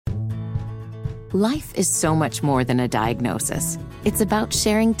Life is so much more than a diagnosis. It's about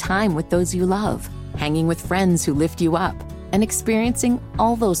sharing time with those you love, hanging with friends who lift you up, and experiencing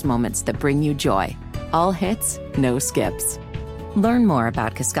all those moments that bring you joy. All hits, no skips. Learn more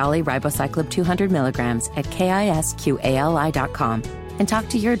about Kisqali Ribociclib 200 milligrams at KISQALI.com and talk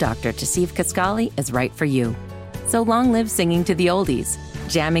to your doctor to see if Kisqali is right for you. So long live singing to the oldies,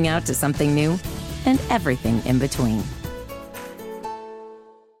 jamming out to something new, and everything in between.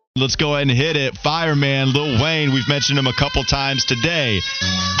 Let's go ahead and hit it. Fireman Lil Wayne, we've mentioned him a couple times today.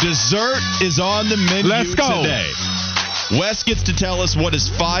 Dessert is on the menu Let's go. today. Wes gets to tell us what is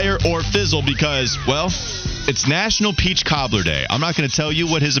fire or fizzle because, well, it's National Peach Cobbler Day. I'm not going to tell you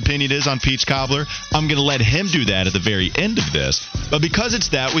what his opinion is on peach cobbler. I'm going to let him do that at the very end of this. But because it's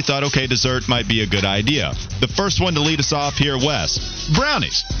that, we thought, okay, dessert might be a good idea. The first one to lead us off here, Wes.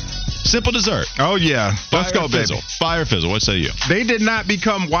 Brownies. Simple dessert. Oh, yeah. Let's go, fizzle. baby. Fire fizzle. What say you? They did not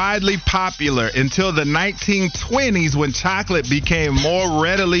become widely popular until the 1920s when chocolate became more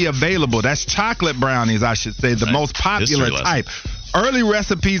readily available. That's chocolate brownies, I should say, the most popular type. Early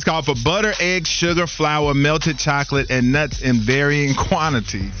recipes called for butter, eggs, sugar, flour, melted chocolate, and nuts in varying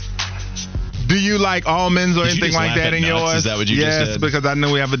quantities. Do you like almonds or anything like that in yours? Is that what you just said? Yes, because I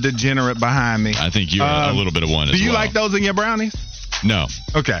know we have a degenerate behind me. I think you're a little bit of one as well. Do you like those in your brownies? No.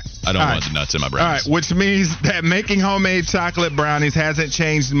 Okay. I don't want the nuts in my brownies. All right, which means that making homemade chocolate brownies hasn't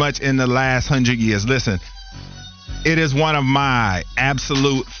changed much in the last 100 years. Listen, it is one of my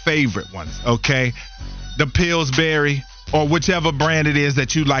absolute favorite ones, okay? The Pillsbury or whichever brand it is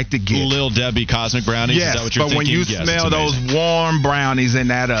that you like to get. Lil Debbie Cosmic Brownies? Yes, is that what you're but when thinking? you smell those warm brownies in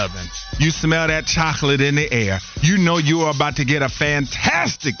that oven, you smell that chocolate in the air, you know you are about to get a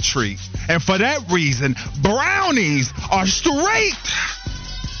fantastic treat. And for that reason, brownies are straight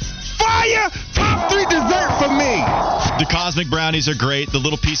fire top 3 dessert for me. The Cosmic Brownies are great. The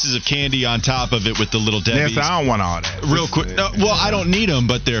little pieces of candy on top of it with the Little Debbies. Yes, I don't want all that. Real quick. Well, I don't need them,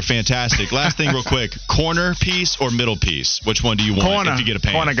 but they're fantastic. Last thing real quick. Corner piece or middle piece? Which one do you want if you get a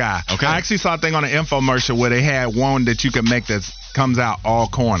pan? Corner guy. Okay. I actually saw a thing on an infomercial where they had one that you can make that comes out all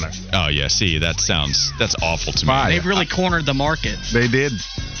corner. Oh, yeah. See, that's awful to me. Fire. They've really cornered the market. They did.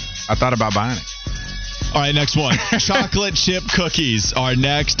 I thought about buying it. All right, next one. Chocolate chip cookies are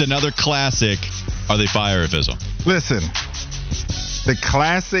next. Another classic. Are they fire or fizzle? Listen, the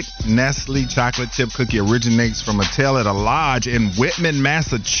classic Nestle chocolate chip cookie originates from a tale at a lodge in Whitman,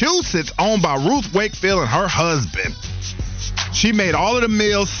 Massachusetts, owned by Ruth Wakefield and her husband. She made all of the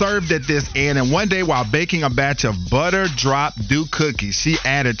meals served at this inn, and one day while baking a batch of butter drop dew cookies, she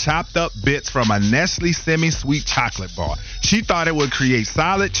added chopped up bits from a Nestle semi-sweet chocolate bar. She thought it would create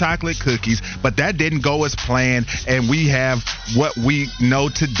solid chocolate cookies, but that didn't go as planned, and we have what we know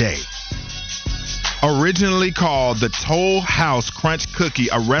today. Originally called the Toll House Crunch Cookie,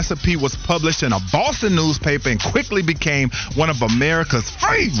 a recipe was published in a Boston newspaper and quickly became one of America's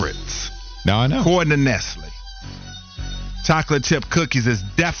favorites. Now I know. According to Nestle. Chocolate chip cookies is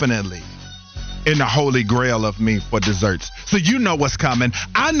definitely in the holy grail of me for desserts. So you know what's coming.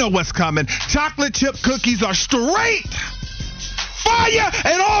 I know what's coming. Chocolate chip cookies are straight fire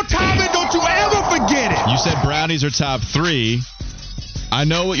and all time, and don't you ever forget it. You said brownies are top 3. I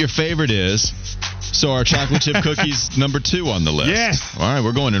know what your favorite is. So are chocolate chip cookies number 2 on the list? Yes. All right,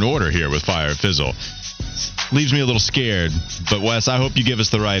 we're going in order here with fire or fizzle. Leaves me a little scared, but Wes, I hope you give us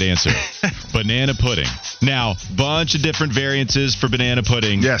the right answer. Banana pudding. Now, bunch of different variances for banana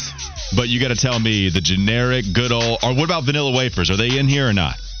pudding. Yes. But you got to tell me the generic, good old, or what about vanilla wafers? Are they in here or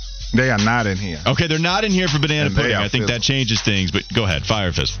not? They are not in here. Okay, they're not in here for banana And pudding. they are I think that fizzle. changes things, but go ahead, fire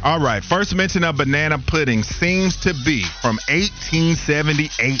or fizzle. All right. First mention of banana pudding seems to be from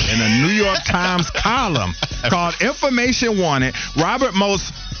 1878 in a New York Times column called Information Wanted. Robert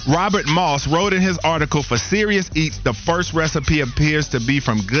Moss wrote in his article for Serious Eats, the first recipe appears to be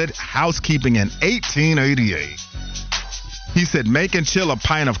from Good Housekeeping in 1888. He said, make and chill a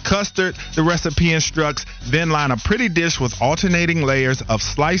pint of custard, the recipe instructs, then line a pretty dish with alternating layers of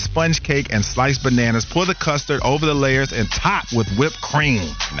sliced sponge cake and sliced bananas. Pour the custard over the layers and top with whipped cream.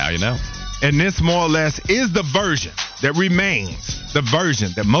 Now you know. And this more or less is the version that remains, the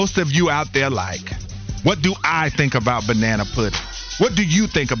version that most of you out there like. What do I think about banana pudding? What do you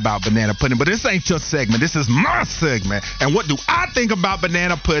think about banana pudding? But this ain't your segment. This is my segment. And what do I think about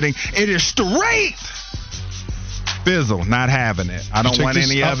banana pudding? It is straight fizzle, not having it. I don't want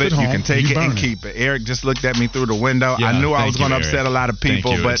any of it. You can take it and keep it. Eric just looked at me through the window. Yeah, I knew I was going to Eric. upset a lot of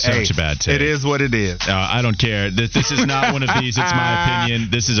people, but it's hey, such a bad take. it is what it is. I don't care. This is not one of these. It's my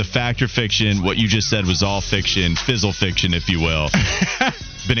opinion. This is a fact or fiction. What you just said was all fiction, fizzle fiction, if you will.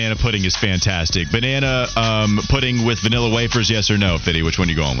 banana pudding is fantastic. Banana pudding with vanilla wafers, yes or no, Fitty? Which one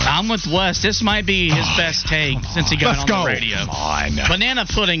are you going with? I'm with Wes. This might be his best take since he got on the radio. Come on. Banana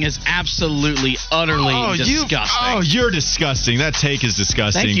pudding is absolutely, utterly disgusting. You're disgusting. That take is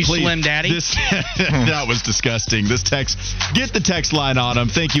disgusting. Thank you, Please, Slim Daddy. That was disgusting. This text, get the text line on him.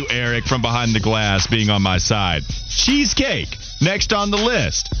 Thank you, Eric, from behind the glass, being on my side. Cheesecake, next on the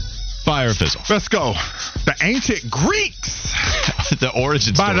list. Fire Fizzle. Let's go. The ancient Greeks, the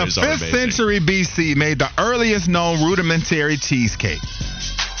origin stories by the 5th century BC, made the earliest known rudimentary cheesecake.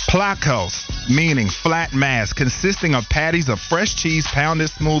 Plakos, meaning flat mass, consisting of patties of fresh cheese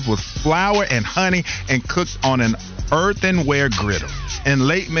pounded smooth with flour and honey and cooked on an earthenware griddle. In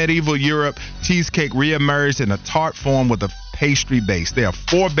late medieval Europe, cheesecake reemerged in a tart form with a pastry base. There are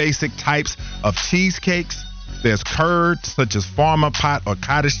 4 basic types of cheesecakes. There's curd, such as farmer pot or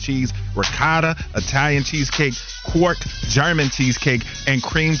cottage cheese, ricotta, Italian cheesecake, quark, German cheesecake, and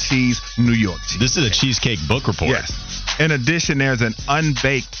cream cheese, New York cheesecake. This is a cheesecake book report. Yes. In addition, there's an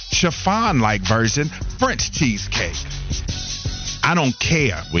unbaked chiffon-like version, French cheesecake. I don't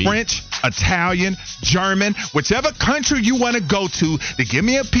care. Oui. French, Italian, German, whichever country you want to go to give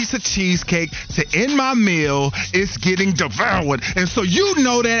me a piece of cheesecake to end my meal, it's getting devoured. And so you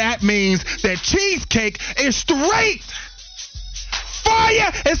know that means that cheesecake is straight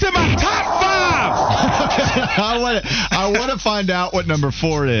fire. It's in my top 5. I want to find out what number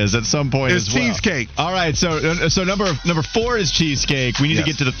 4 is at some point it's as well. Cheesecake. All right, so number 4 is cheesecake. We need to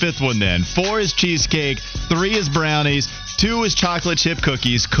get to the 5th one then. 4 is cheesecake. 3 is brownies. 2 is chocolate chip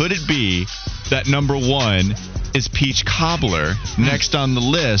cookies. Could it be that number 1 is peach cobbler next on the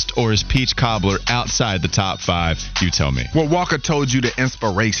list, or is peach cobbler outside the top 5? You tell me. Well, Walker told you the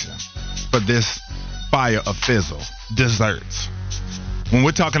inspiration for this fire of Fizzle, desserts. When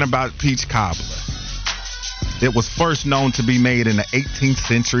we're talking about peach cobbler, it was first known to be made in the 18th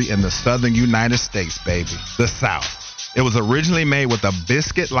century in the southern United States, baby, the South. It was originally made with a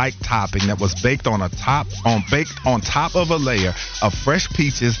biscuit-like topping that was baked on top of a layer of fresh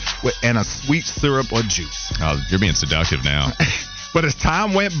peaches and a sweet syrup or juice. Oh, you're being seductive now. But as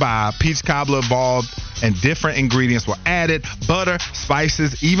time went by, peach cobbler evolved and different ingredients were added: butter,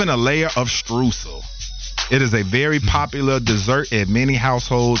 spices, even a layer of streusel. It is a very popular dessert in many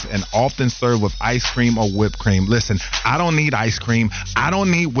households and often served with ice cream or whipped cream. Listen, I don't need ice cream. I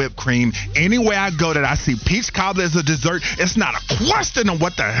don't need whipped cream. Anywhere I go that I see peach cobbler as a dessert, it's not a question of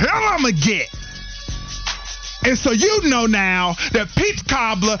what the hell I'm going to get. And so you know now that peach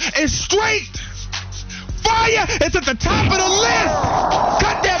cobbler is straight fire. It's at the top of the list.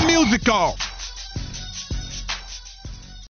 Cut that music off.